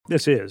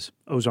This is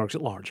Ozarks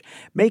at Large.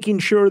 Making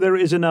sure there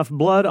is enough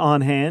blood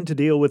on hand to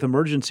deal with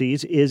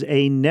emergencies is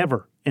a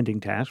never-ending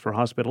task for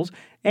hospitals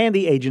and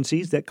the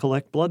agencies that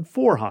collect blood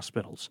for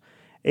hospitals.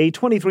 A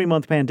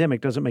 23-month pandemic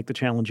doesn't make the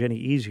challenge any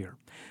easier.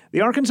 The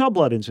Arkansas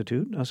Blood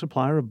Institute, a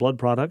supplier of blood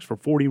products for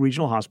 40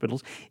 regional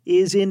hospitals,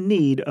 is in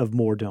need of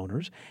more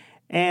donors,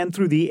 and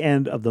through the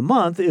end of the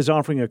month is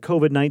offering a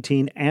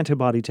COVID-19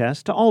 antibody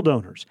test to all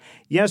donors.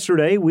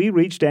 Yesterday, we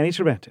reached Danny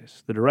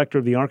Cervantes, the director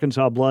of the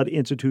Arkansas Blood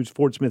Institute's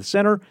Fort Smith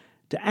Center,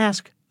 to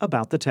ask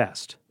about the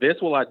test. This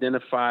will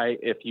identify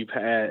if you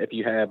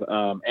have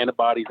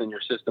antibodies in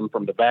your system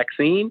from the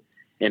vaccine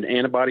and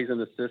antibodies in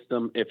the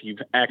system if you've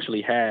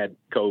actually had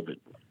COVID.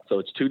 So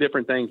it's two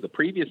different things. The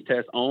previous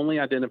test only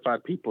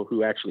identified people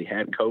who actually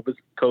had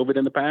COVID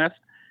in the past.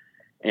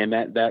 And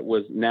that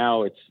was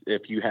now it's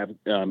if you have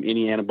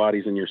any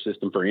antibodies in your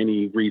system for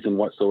any reason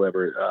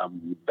whatsoever,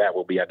 that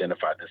will be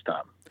identified this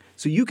time.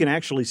 So you can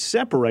actually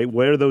separate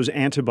where those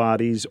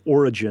antibodies'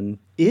 origin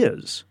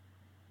is.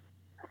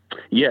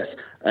 Yes,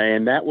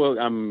 and that will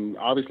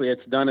obviously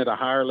it's done at a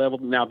higher level.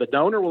 Now the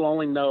donor will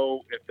only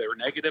know if they're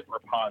negative or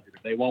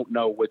positive. They won't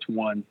know which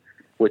ones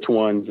it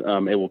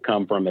will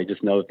come from. They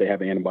just know that they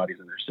have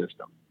antibodies in their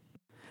system.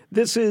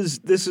 This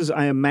is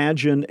I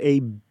imagine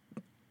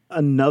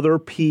another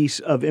piece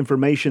of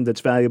information that's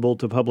valuable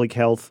to public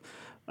health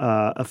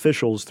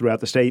officials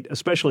throughout the state,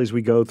 especially as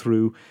we go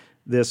through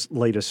this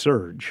latest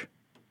surge.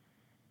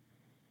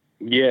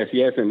 Yes,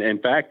 and in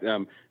fact,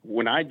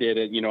 when I did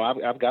it,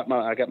 I got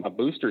my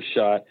booster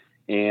shot,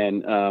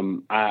 and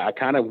I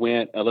kind of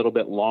went a little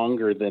bit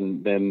longer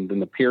than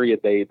the period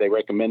they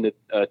recommended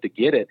to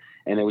get it,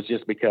 and it was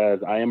just because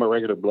I am a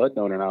regular blood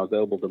donor, and I was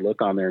able to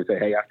look on there and say,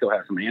 hey, I still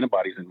have some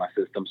antibodies in my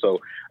system, so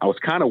I was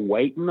kind of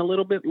waiting a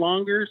little bit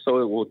longer, so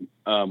it would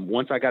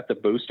once I got the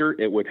booster,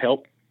 it would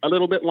help a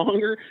little bit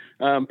longer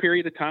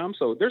period of time.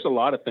 So there's a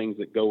lot of things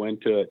that go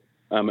into it,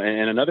 and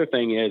another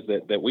thing is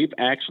that we've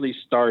actually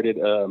started.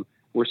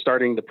 We're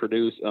starting to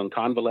produce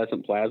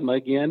convalescent plasma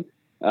again.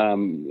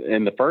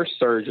 In the first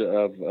surge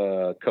of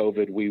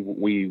COVID,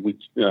 we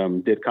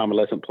did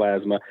convalescent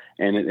plasma,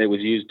 and it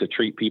was used to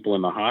treat people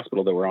in the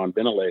hospital that were on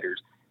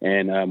ventilators.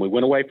 And we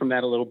went away from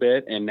that a little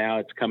bit, and now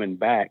it's coming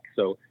back.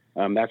 So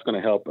that's going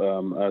to help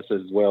us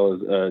as well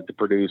as to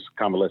produce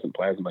convalescent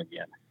plasma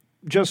again.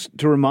 Just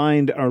to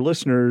remind our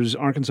listeners,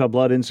 Arkansas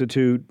Blood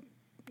Institute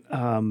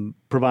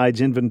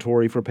provides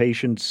inventory for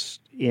patients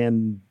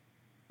in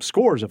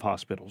scores of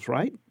hospitals,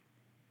 right?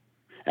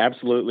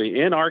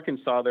 Absolutely. In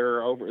Arkansas,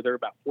 there are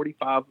about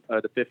 45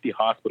 to 50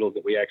 hospitals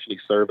that we actually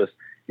service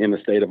in the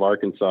state of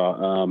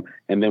Arkansas,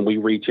 and then we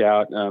reach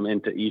out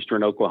into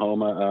eastern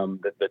Oklahoma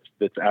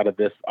that's out of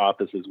this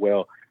office as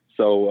well.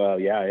 So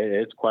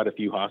it's quite a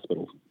few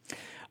hospitals.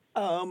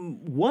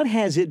 What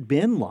has it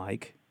been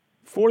like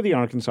for the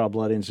Arkansas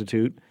Blood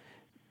Institute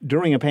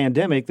during a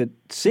pandemic that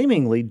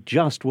seemingly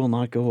just will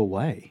not go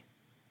away?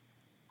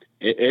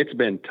 It's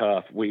been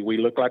tough. We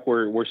look like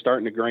we're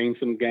starting to gain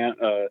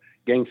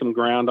some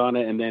ground on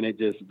it, and then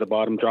the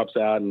bottom drops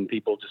out, and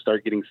people just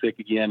start getting sick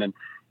again. And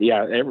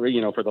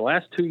for the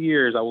last 2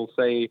 years, I will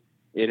say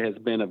it has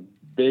been a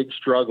big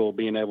struggle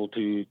being able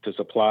to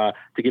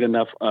get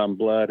enough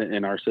blood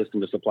in our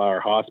system to supply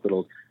our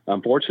hospitals.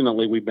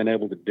 Unfortunately, we've been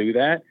able to do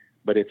that,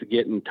 but it's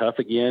getting tough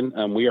again.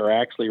 We are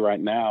actually right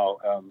now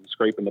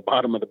scraping the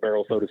bottom of the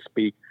barrel, so to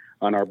speak,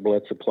 on our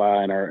blood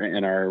supply, and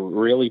are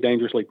really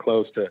dangerously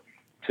close to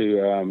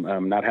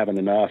not having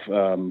enough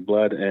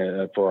blood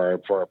for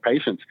our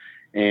patients.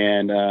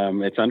 And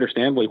it's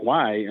understandably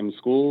why.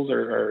 Schools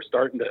are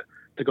starting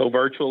to go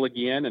virtual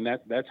again, and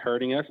that's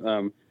hurting us.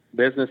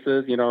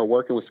 Businesses, are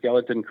working with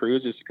skeleton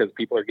crews just because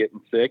people are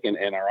getting sick and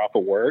are off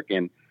of work.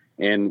 And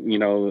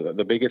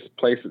the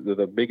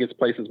biggest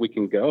places we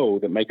can go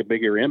that make a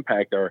bigger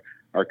impact are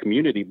our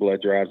community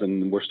blood drives,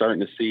 and we're starting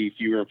to see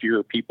fewer and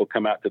fewer people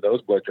come out to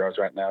those blood drives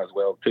right now as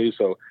well too.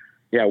 So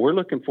yeah, we're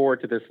looking forward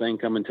to this thing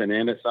coming to an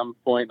end at some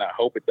point, and I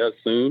hope it does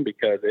soon,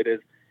 because it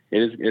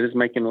is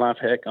making life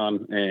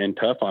and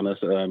tough on us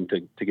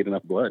to get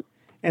enough blood.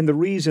 And the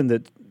reason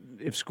that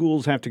if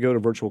schools have to go to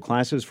virtual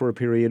classes for a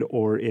period,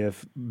 or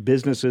if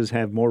businesses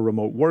have more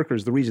remote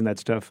workers, the reason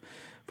that's tough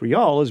for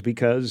y'all is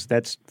because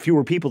that's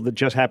fewer people that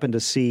just happen to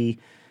see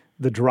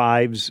the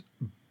drives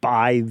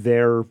by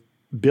their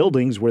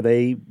buildings where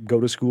they go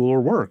to school or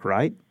work,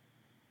 right?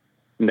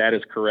 That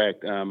is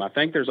correct. I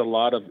think there's a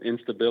lot of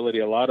instability,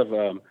 a lot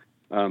of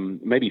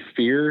maybe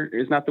fear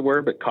is not the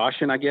word, but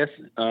caution, I guess.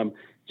 Not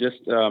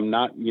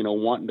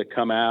wanting to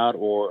come out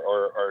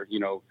or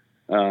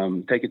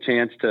take a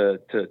chance to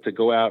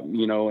go out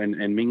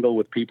and mingle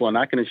with people. And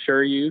I can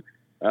assure you,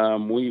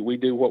 we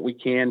do what we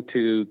can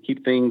to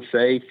keep things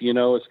safe.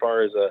 As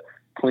far as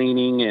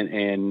cleaning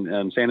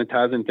and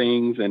sanitizing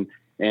things,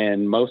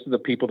 and most of the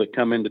people that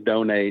come in to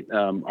donate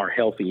are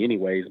healthy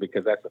anyways,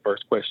 because that's the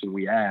first question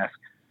we ask.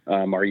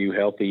 Are you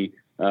healthy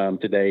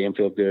today and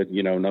feel good?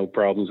 No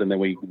problems. And then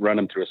we run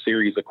them through a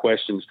series of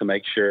questions to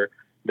make sure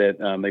that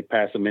they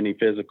pass a mini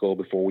physical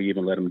before we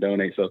even let them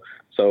donate. So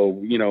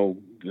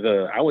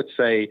I would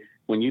say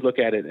when you look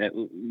at it,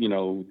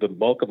 the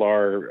bulk of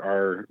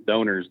our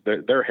donors,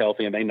 they're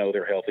healthy and they know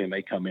they're healthy and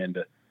they come in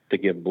to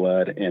give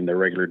blood, and they're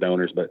regular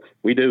donors. But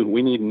we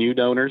need new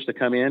donors to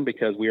come in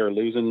because we are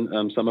losing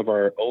some of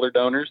our older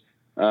donors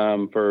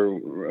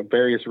for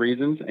various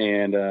reasons.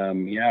 And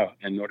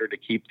in order to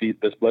keep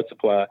this blood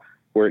supply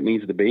where it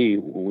needs to be,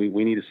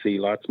 we need to see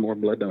lots more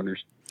blood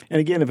donors. And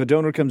again, if a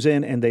donor comes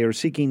in and they are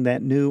seeking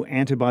that new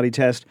antibody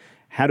test,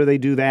 how do they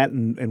do that,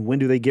 and when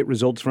do they get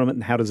results from it,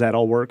 and how does that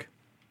all work?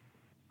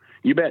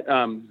 You bet.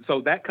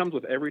 So that comes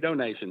with every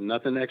donation.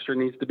 Nothing extra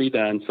needs to be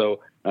done. So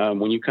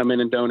when you come in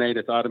and donate,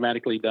 it's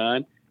automatically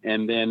done.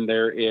 And then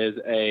there is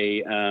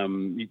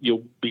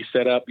you'll be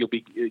set up. You'll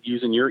be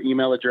using your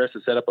email address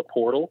to set up a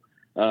portal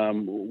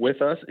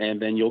with us,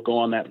 and then you'll go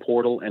on that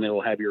portal, and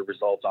it'll have your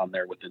results on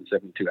there within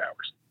 72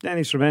 hours.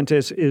 Danny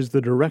Cervantes is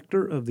the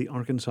director of the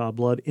Arkansas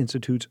Blood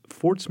Institute's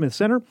Fort Smith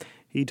Center.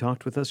 He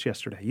talked with us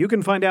yesterday. You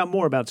can find out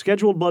more about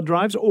scheduled blood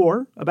drives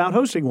or about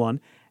hosting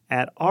one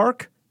at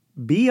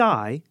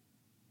arcbi.org.